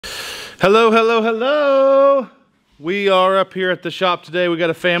Hello, hello, hello. We are up here at the shop today. We got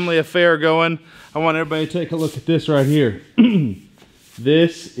a family affair going. I want everybody to take a look at this right here.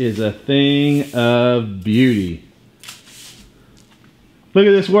 This is a thing of beauty. Look at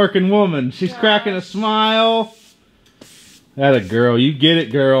this working woman. She's cracking a smile. Atta girl. You get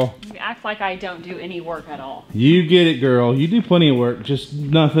it, girl. You act like I don't do any work at all. You get it, girl. You do plenty of work. Just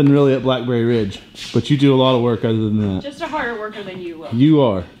nothing really at Blackberry Ridge. But you do a lot of work other than that. Just a harder worker than you will. You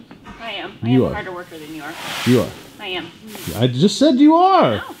are. I am. I am a harder worker than you are. You are. I am. I just said you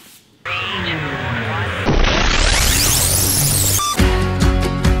are. No.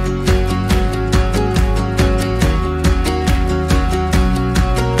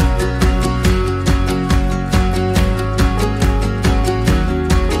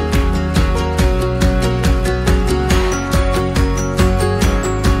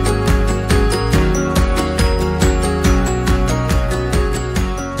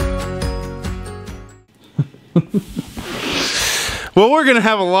 Well, we're gonna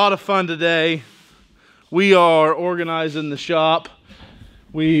have a lot of fun today. We are organizing the shop.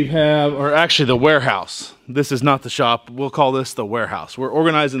 Or actually the warehouse. This is not the shop. We'll call this the warehouse. We're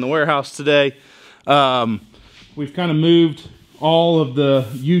organizing the warehouse today. We've kind of moved all of the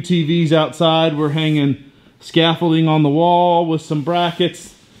UTVs outside. We're hanging scaffolding on the wall with some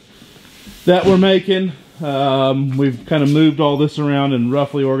brackets that we're making. We've kind of moved all this around and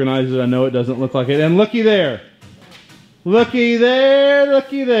roughly organized it. I know it doesn't look like it. And looky there. Looky there,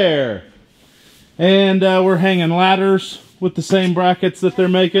 looky there. And we're hanging ladders with the same brackets that they're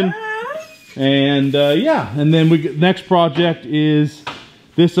making. And yeah, and then next project is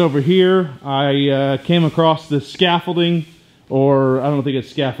this over here. I came across this scaffolding, or I don't think it's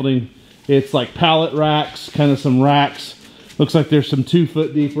scaffolding. It's like pallet racks, kind of some racks. Looks like there's some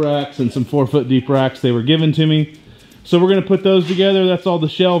 2-foot deep racks and some 4-foot deep racks they were given to me. So we're gonna put those together. That's all the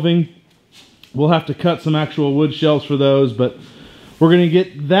shelving. We'll have to cut some actual wood shelves for those, but we're gonna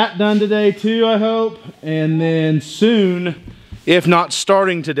get that done today too, I hope. And then soon, if not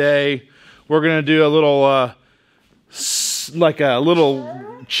starting today, we're gonna do a little, like a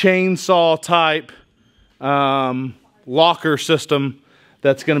little chainsaw type locker system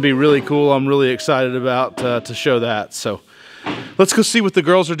that's gonna be really cool. I'm really excited about to show that. So let's go see what the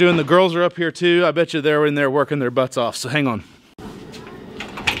girls are doing. The girls are up here too. I bet you they're in there working their butts off, so hang on.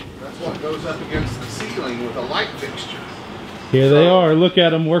 What goes up against the ceiling with a light fixture. Here they are. Look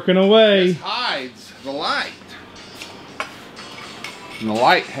at them working away. This hides the light. And the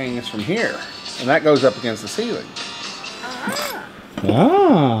light hangs from here. And that goes up against the ceiling.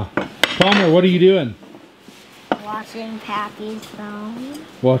 Ah. Palmer, what are you doing? Watching Pappy's phone.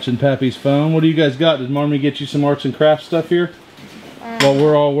 Watching Pappy's phone. What do you guys got? Did Marmy get you some arts and crafts stuff here? While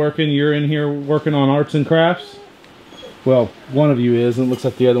we're all working, you're in here working on arts and crafts? Well, one of you is, and it looks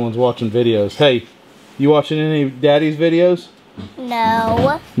like the other one's watching videos. Hey, you watching any of Daddy's videos?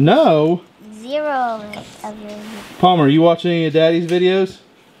 No. No? 0 of your. Palmer, you watching any of Daddy's videos?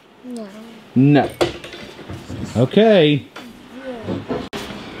 No. No. Okay.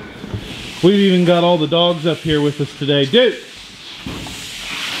 We've even got all the dogs up here with us today. Duke!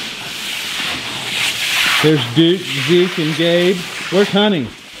 There's Duke, Zeke, and Gabe. Where's Honey?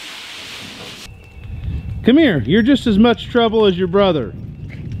 Come here. You're just as much trouble as your brother.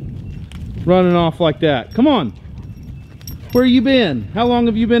 Running off like that. Come on. Where you been? How long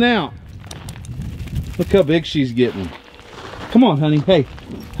have you been out? Look how big she's getting. Come on, honey. Hey,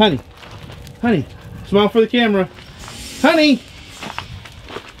 honey. Honey. Smile for the camera. Honey.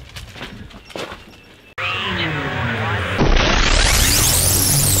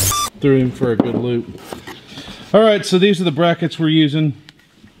 Threw him for a good loop. All right, so these are the brackets we're using.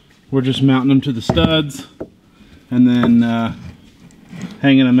 We're just mounting them to the studs and then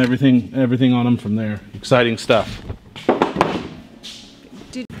hanging them everything on them from there. Exciting stuff.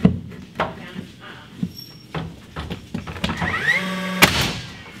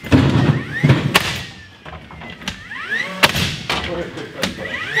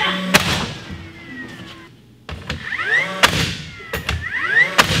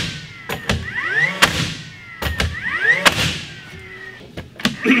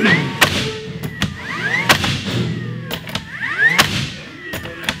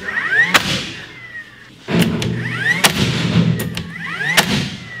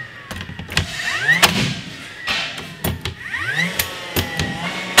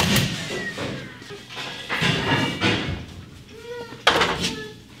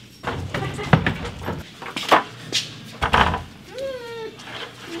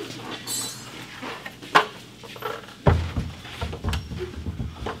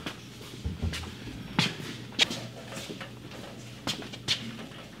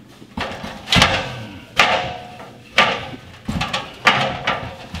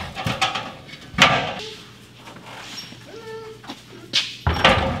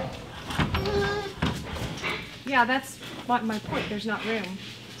 Yeah, that's what my point. There's not room.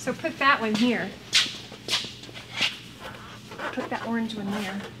 So put that one here. Put that orange one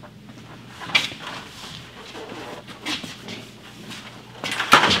there.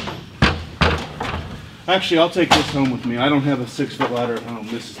 Actually, I'll take this home with me. I don't have a 6-foot ladder at home.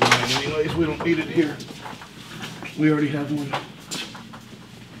 This is mine anyways. We don't need it here. We already have one.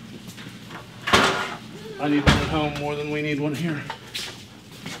 I need one at home more than we need one here.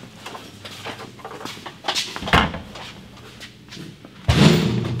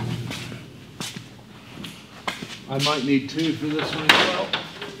 I might need 2 for this one as well.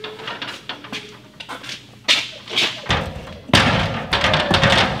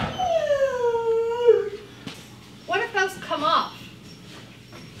 What if those come off?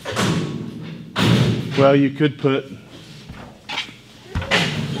 Well, you could put...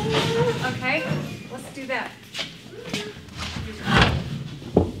 Okay, let's do that.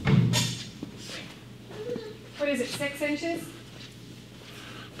 What is it, 6 inches?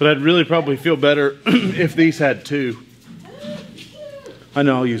 But I'd really probably feel better if these had 2. I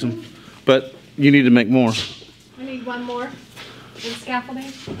know I'll use them, but you need to make more. I need one more in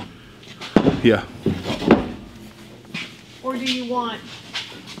scaffolding. Yeah. Or do you want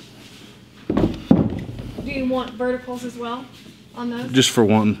verticals as well on those? Just for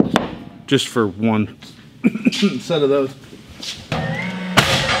one. Just for one set of those.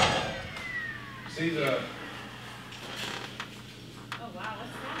 See the... Oh wow,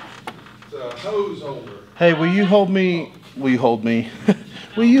 what's that? It's a hose holder. Hey, will you hold me? Will you hold me?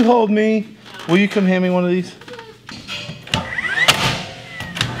 Will you hold me? Will you come hand me one of these?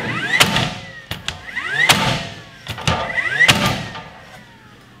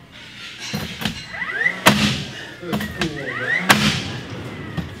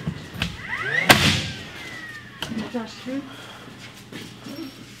 Josh, too?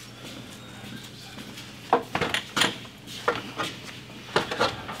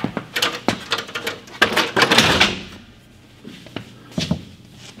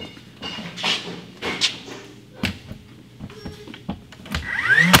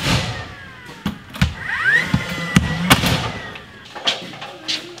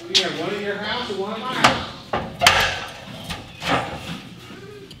 You have one in your house or one in my house?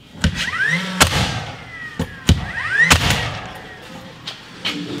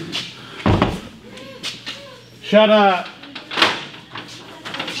 Shut up.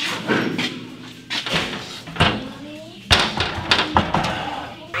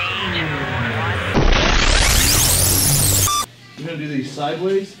 You gonna do these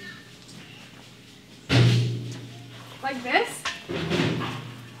sideways? Like this?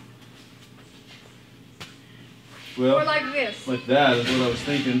 Well, Or like this? like that is what I was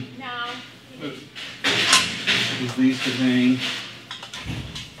thinking. No. Is these could hang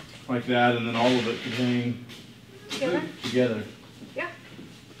like that, and then all of it could hang Together? Yeah.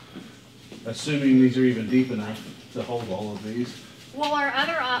 Assuming these are even deep enough to hold all of these. Well, our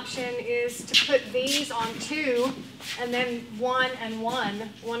other option is to put these on 2, and then 1 and 1.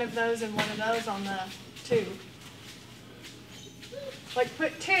 One of those and one of those on the 2. Like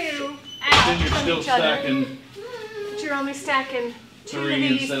put 2 out Then you're from still each other. stacking But you're only stacking 2 of 3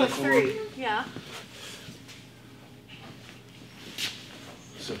 these instead plus of 4. 3. Yeah.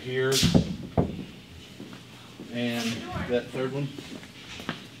 So here, and that third one.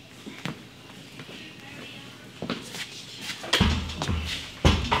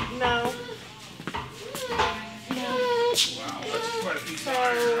 No. No. So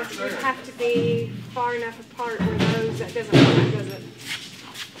you have to be far enough apart where those, that doesn't work, does it?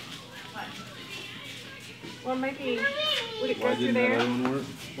 Well, maybe, would it go Why through didn't that there? other one work?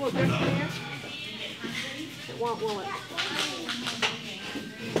 Will it go through there? It won't, will it?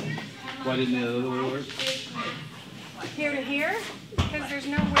 Why didn't the other one work? Here to here? Because there's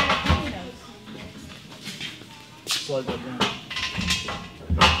nowhere to hang those. Slide that down.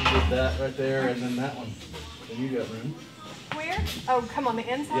 You get that right there, and then that one. Then you got room. Where? Oh, come on the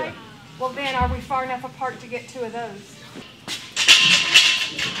inside? Yeah. Well then, are we far enough apart to get 2 of those?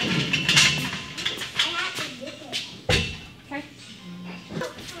 Okay.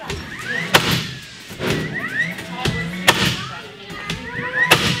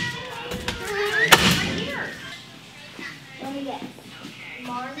 Oh yes.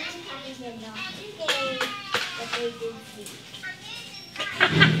 Marlon did not today, but they did see.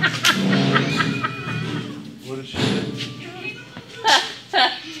 What did she say?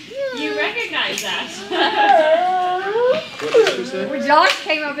 You recognize that. What did she say? Well, Josh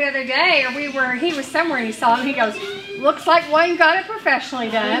came over the other day, or he was somewhere and he saw him. He goes, looks like one got it professionally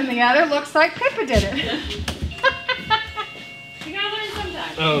done. The other looks like Pippa did it. You gotta learn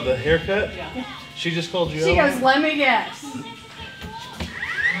sometime. Oh, the haircut? Yeah. She just called you She over? goes, let me guess.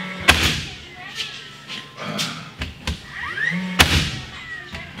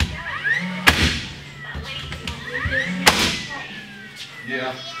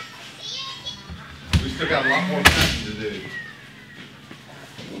 Yeah. We still got a lot more packing to do.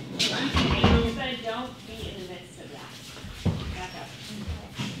 But don't be in the midst of that. Back up.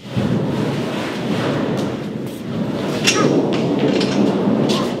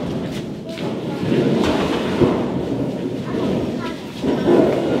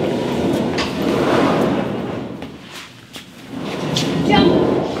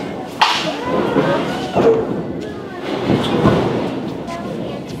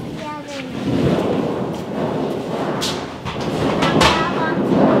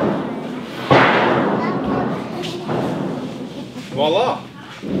 Voila.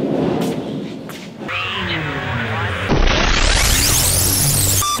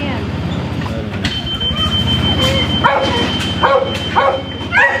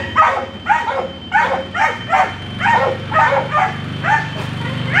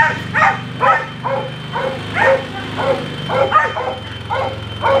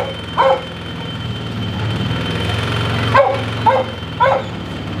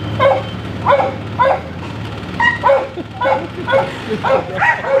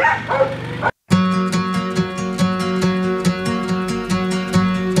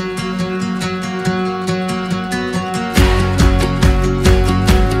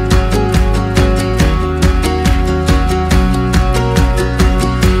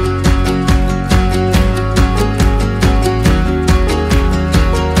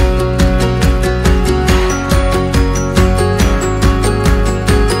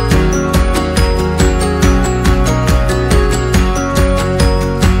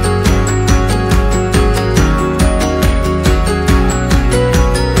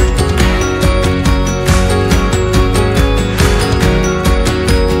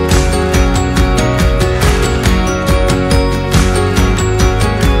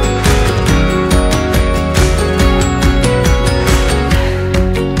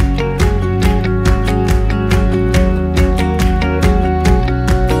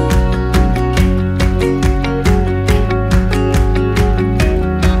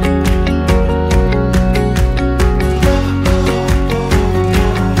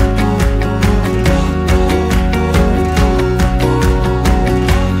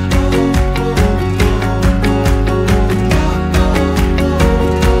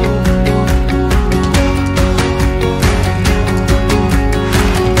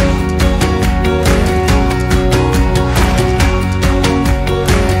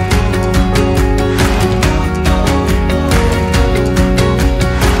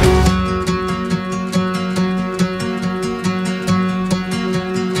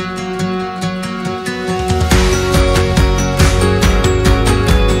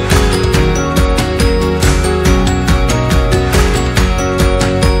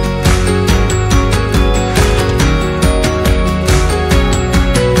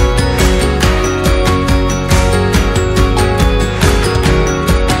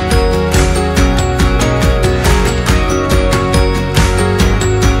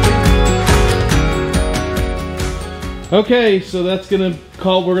 Okay, so that's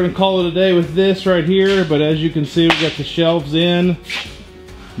we're gonna call it a day with this right here. But as you can see, we got the shelves in,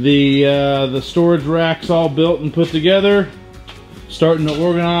 the storage racks all built and put together. Starting to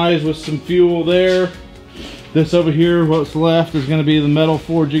organize with some fuel there. This over here, what's left, is gonna be the metal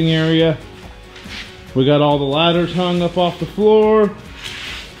forging area. We got all the ladders hung up off the floor.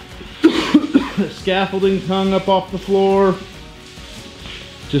 Scaffolding hung up off the floor.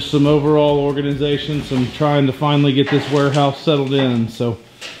 Just some overall organization, some trying to finally get this warehouse settled in. So,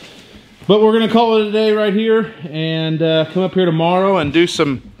 but we're gonna call it a day right here and come up here tomorrow and do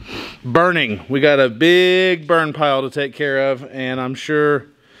some burning. We got a big burn pile to take care of, and I'm sure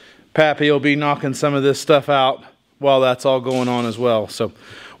Pappy will be knocking some of this stuff out while that's all going on as well. So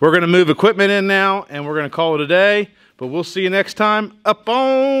we're gonna move equipment in now and we're gonna call it a day, but we'll see you next time up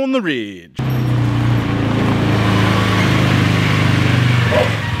on the ridge.